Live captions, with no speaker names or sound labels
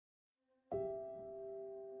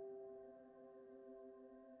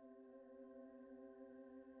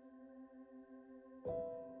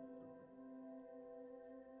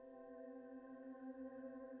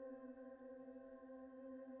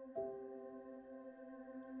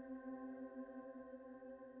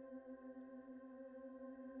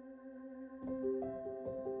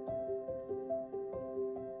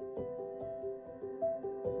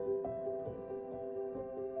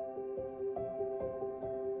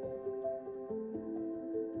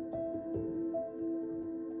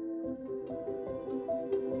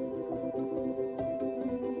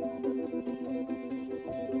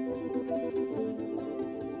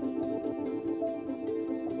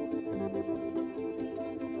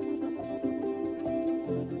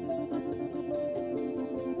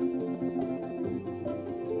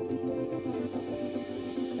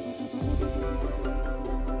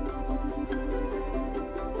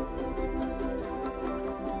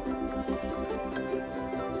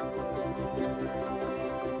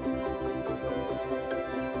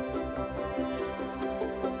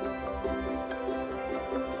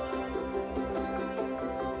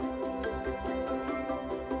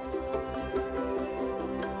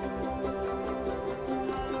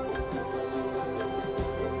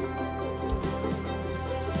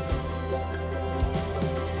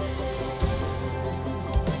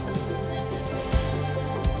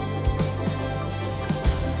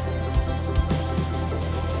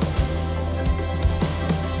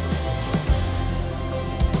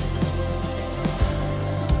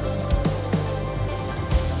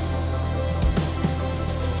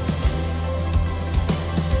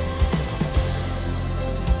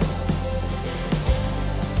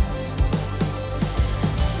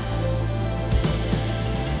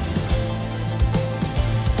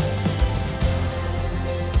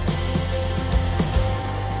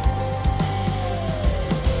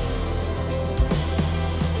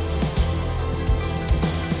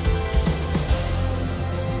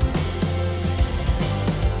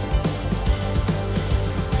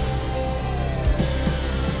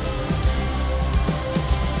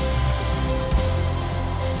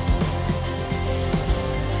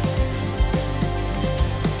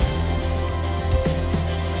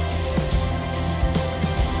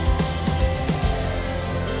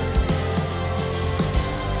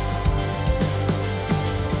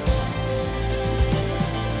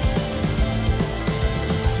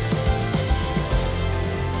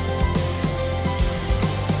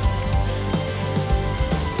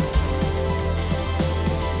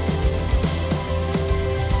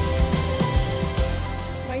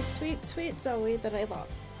sweet, sweet Zoe that I love.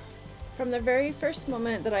 From the very first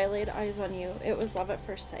moment that I laid eyes on you, it was love at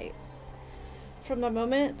first sight. From the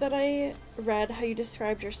moment that I read how you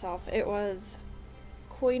described yourself, it was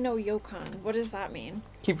koi no yokan. What does that mean?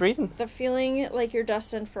 Keep reading. The feeling like you're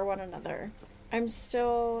destined for one another. I'm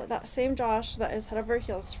still that same Josh that is head over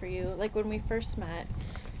heels for you, like when we first met.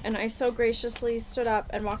 And I so graciously stood up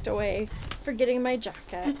and walked away, forgetting my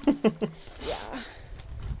jacket. Yeah.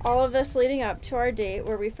 All of this leading up to our date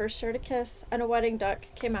where we first shared a kiss and a wedding duck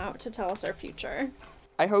came out to tell us our future.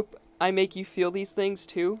 I hope I make you feel these things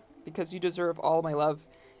too, because you deserve all my love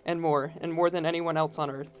and more than anyone else on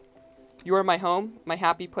earth. You are my home, my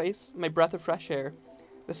happy place, my breath of fresh air,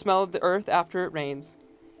 the smell of the earth after it rains,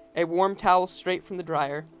 a warm towel straight from the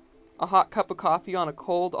dryer, a hot cup of coffee on a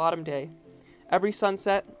cold autumn day, every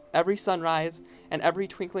sunset, every sunrise, and every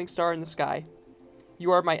twinkling star in the sky. You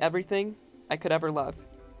are my everything I could ever love.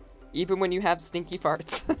 Even when you have stinky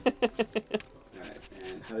farts. Alright,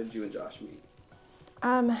 and how did you and Josh meet?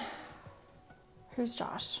 Who's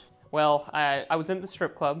Josh? Well, I was in the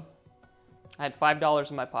strip club. I had $5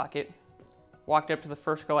 in my pocket. Walked up to the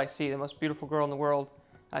first girl I see, the most beautiful girl in the world.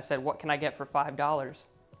 And I said, what can I get for $5?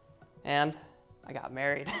 And I got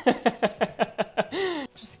married.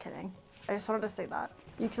 Just kidding. I just wanted to say that.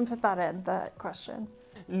 You can put that in, the question.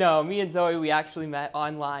 No, me and Zoe, we actually met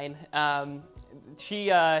online.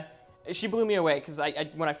 She blew me away because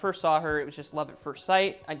when I first saw her, it was just love at first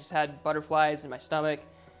sight. I just had butterflies in my stomach.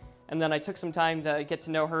 And then I took some time to get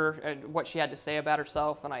to know her and what she had to say about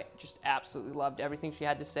herself, and I just absolutely loved everything she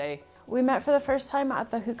had to say. We met for the first time at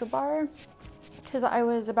the hookah bar because I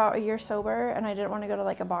was about a year sober and I didn't want to go to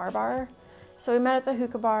like a bar. So we met at the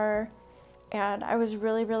hookah bar and I was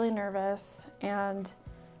really, really nervous, and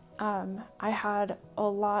I had a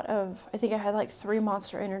lot of, I think I had like 3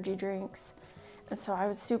 Monster Energy drinks. And so I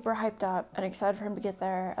was super hyped up and excited for him to get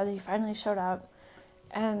there, and he finally showed up.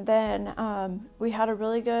 And then we had a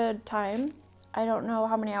really good time. I don't know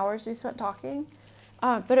how many hours we spent talking,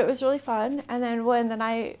 but it was really fun. And then when the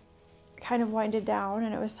night kind of winded down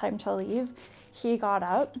and it was time to leave, he got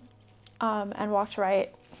up and walked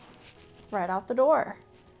right out the door.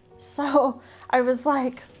 So I was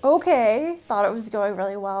like, okay, thought it was going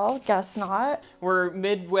really well, guess not. We're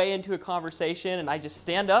midway into a conversation and I just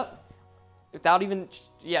stand up without even,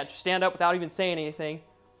 just stand up without even saying anything.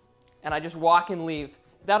 And I just walk and leave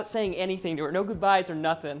without saying anything to her, no goodbyes or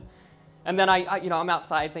nothing. And then I'm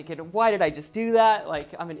outside thinking, why did I just do that? Like,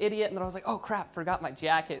 I'm an idiot. And then I was like, oh crap, forgot my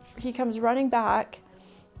jacket. He comes running back,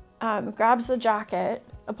 grabs the jacket,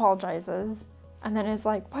 apologizes, and then is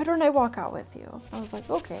like, why don't I walk out with you? I was like,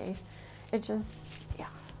 okay. It just, yeah.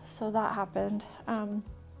 So that happened.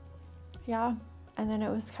 Yeah. And then it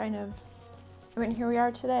was kind of, I mean, here we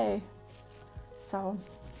are today. So.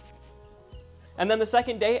 And then the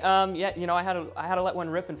second date, I had to let one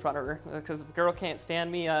rip in front of her because if a girl can't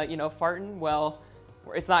stand me, farting, well,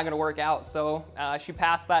 it's not gonna work out. So she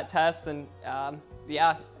passed that test, and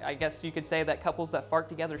yeah, I guess you could say that couples that fart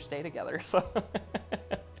together stay together. So.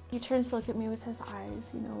 He turns to look at me with his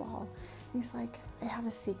eyes, all. He's like, I have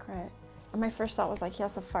a secret. And my first thought was like, he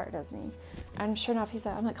has a fart, doesn't he? And sure enough, he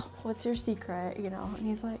said, I'm like, what's your secret? And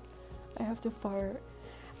he's like, I have to fart.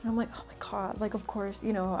 And I'm like, oh my God, like, of course,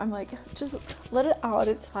 I'm like, just let it out,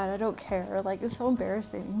 it's fine, I don't care. Like, it's so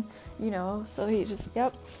embarrassing, So he just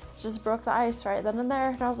broke the ice right then and there.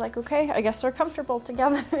 And I was like, okay, I guess we're comfortable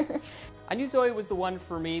together. I knew Zoe was the one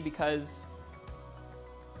for me because,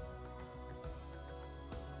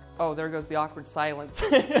 oh, there goes the awkward silence.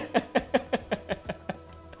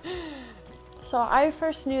 So I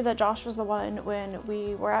first knew that Josh was the one when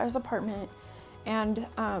we were at his apartment and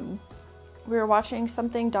we were watching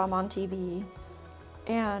something dumb on TV,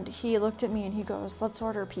 and he looked at me and he goes, let's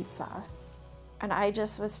order pizza. And I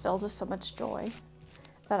just was filled with so much joy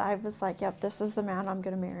that I was like, yep, this is the man I'm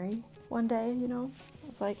gonna marry one day, I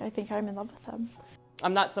was like, I think I'm in love with him.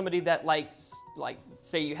 I'm not somebody that likes,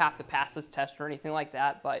 say you have to pass this test or anything like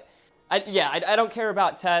that, but I don't care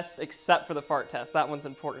about tests except for the fart test. That one's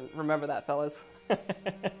important. Remember that, fellas.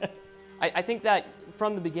 I think that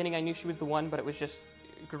from the beginning I knew she was the one, but it was just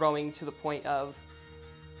growing to the point of,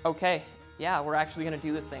 okay, yeah, we're actually gonna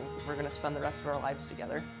do this thing. We're gonna spend the rest of our lives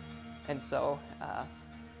together. And so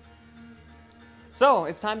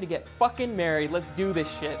it's time to get fucking married. Let's do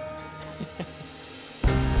this shit.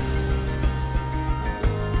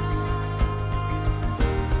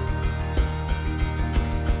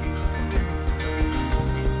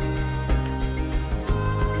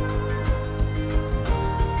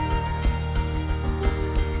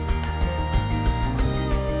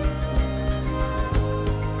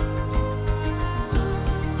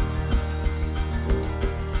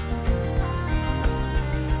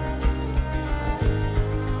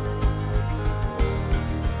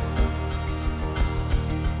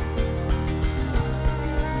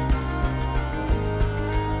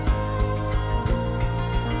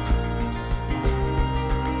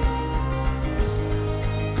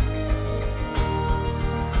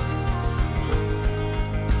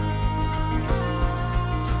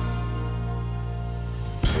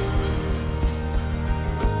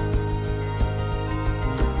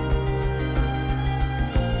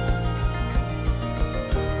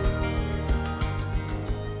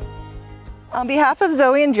 On behalf of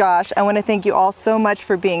Zoe and Josh, I want to thank you all so much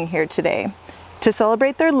for being here today to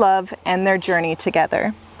celebrate their love and their journey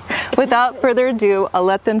together. Without further ado, I'll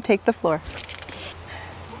let them take the floor.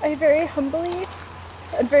 I very humbly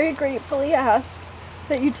and very gratefully ask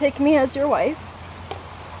that you take me as your wife,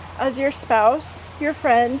 as your spouse, your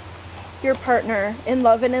friend, your partner in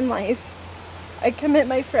love and in life. I commit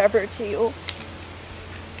my forever to you,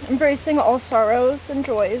 embracing all sorrows and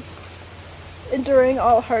joys, enduring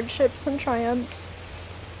all hardships and triumphs,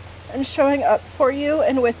 and showing up for you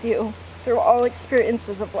and with you through all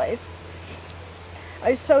experiences of life.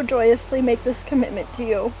 I so joyously make this commitment to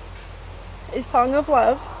you. A song of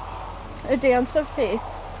love, a dance of faith,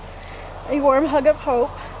 a warm hug of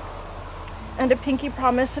hope, and a pinky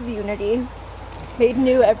promise of unity, made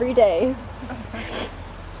new every day.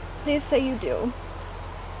 Please say you do.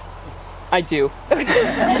 I do.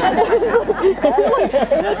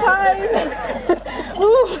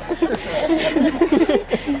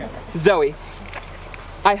 Zoe,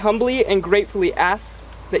 I humbly and gratefully ask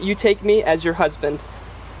that you take me as your husband,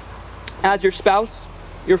 as your spouse,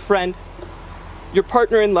 your friend, your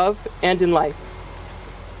partner in love and in life.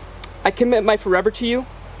 I commit my forever to you,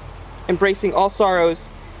 embracing all sorrows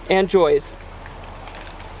and joys,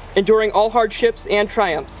 enduring all hardships and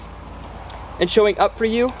triumphs, and showing up for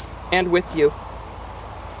you and with you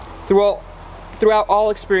throughout all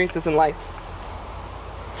experiences in life.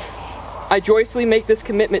 I joyously make this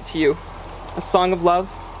commitment to you, a song of love,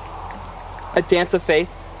 a dance of faith,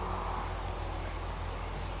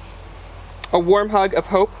 a warm hug of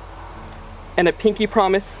hope, and a pinky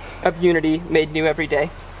promise of unity made new every day.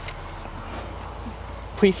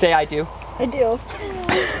 Please say I do. I do.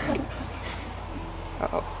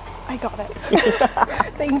 Uh-oh. I got it.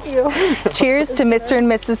 Thank you. Cheers to Mr. and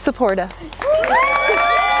Mrs. Saporta.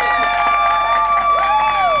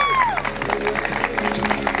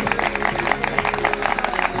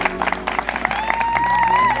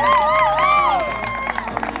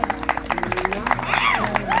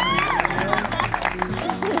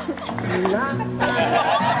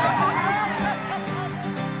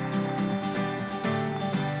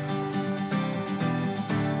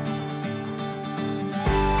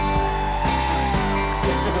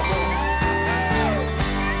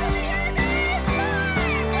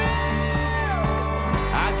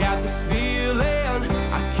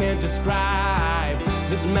 Describe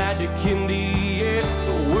this magic in the air.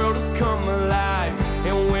 The world has come alive,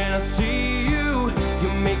 and when I see you, you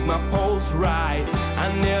make my pulse rise.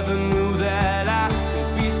 I never knew that I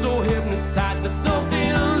could be so hypnotized. There's something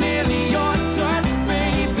in your touch,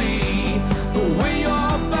 baby, the way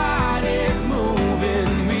your body's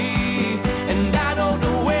moving me, and I don't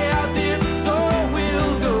know where this soul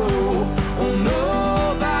will go. Oh,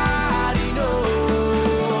 nobody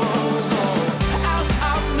knows. Oh,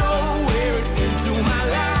 out nowhere into my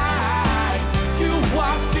life, you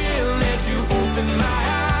walked in and you opened my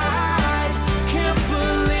eyes. Can't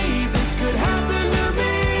believe this could happen to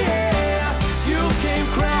me. Yeah, you came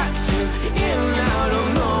crashing in out of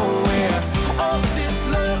nowhere. Oh, this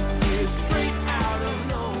love is straight out of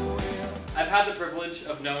nowhere. I've had the privilege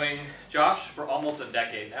of knowing Josh for almost a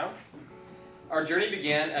decade now. Our journey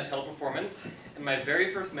began at Teleperformance, and my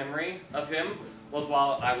very first memory of him was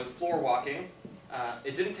while I was floor walking.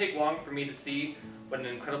 It didn't take long for me to see what an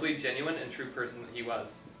incredibly genuine and true person he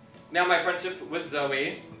was. Now, my friendship with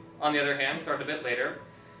Zoe, on the other hand, started a bit later,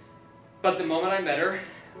 but the moment I met her,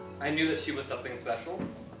 I knew that she was something special.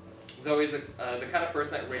 Zoe's the kind of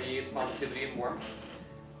person that radiates positivity and warmth.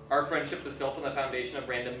 Our friendship was built on the foundation of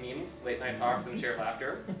random memes, late night talks, and shared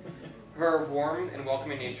laughter. Her warm and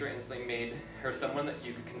welcoming nature instantly made her someone that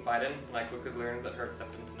you could confide in, and I quickly learned that her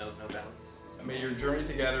acceptance knows no bounds. May your journey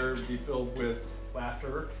together be filled with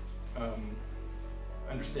laughter,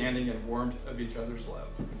 understanding, and warmth of each other's love.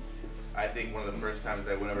 I think one of the first times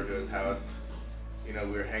I went over to his house, you know,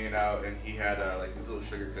 we were hanging out and he had like these little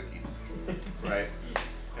sugar cookies, right?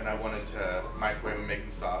 And I wanted to microwave and make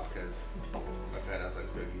them soft because my fat ass likes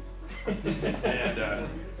cookies. And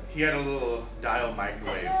he had a little dial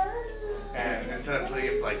microwave. And instead of putting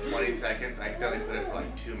it for like 20 seconds, I accidentally put it for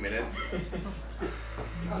like 2 minutes.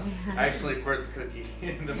 I actually burnt the cookie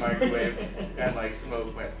in the microwave and like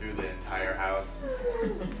smoke went through the entire house.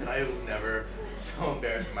 And I was never so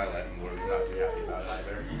embarrassed in my life and was not too happy about it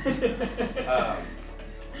either.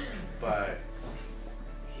 But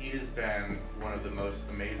he's been one of the most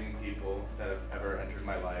amazing people that have ever entered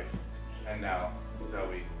my life. And now,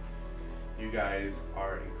 Zoe, you guys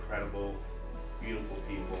are incredible, beautiful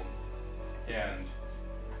people. And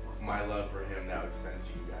my love for him now extends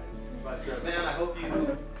to you guys. But man, I hope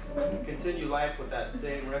you continue life with that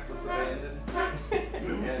same reckless abandon.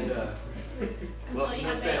 And welcome to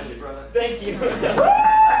the family, brother. Thank you.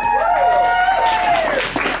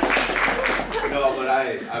 No, but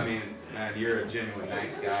I mean, man, you're a genuine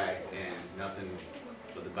nice guy, and nothing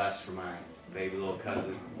but the best for my baby little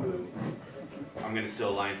cousin, who I'm gonna steal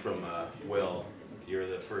a line from Will. You're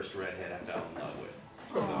the first redhead I fell in love with.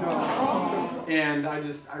 So. And I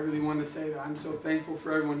really wanted to say that I'm so thankful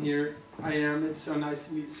for everyone here. I am. It's so nice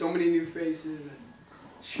to meet so many new faces and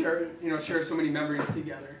share so many memories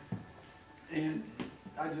together. And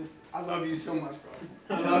I love you so much, brother.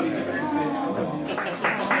 I love you, seriously. I love you.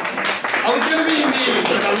 I was gonna be mean,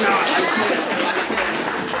 but I'm not.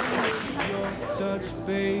 Your touch,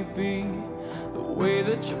 baby, the way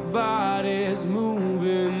that your body's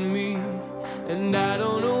moving me, and I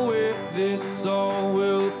don't know where this all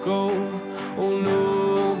will go. Oh,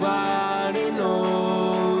 nobody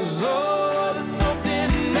knows. Oh, there's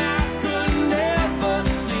something I could never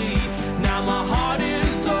see. Now my heart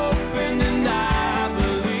is open and I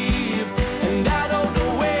believe, and I don't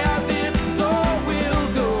know where this all will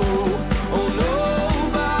go. Oh,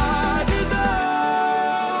 nobody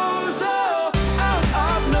knows. Oh, out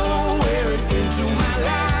of nowhere into my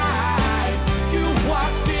life, you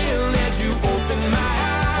walked in and you opened my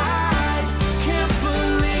eyes. Can't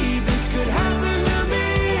believe this could happen to me.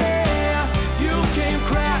 Yeah, you came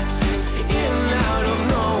crashing in out of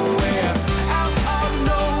nowhere,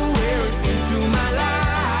 into my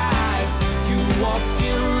life. You walked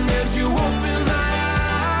in and you opened my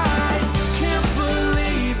eyes. Can't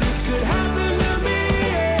believe this could happen to me.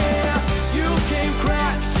 Yeah, you came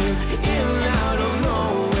crashing in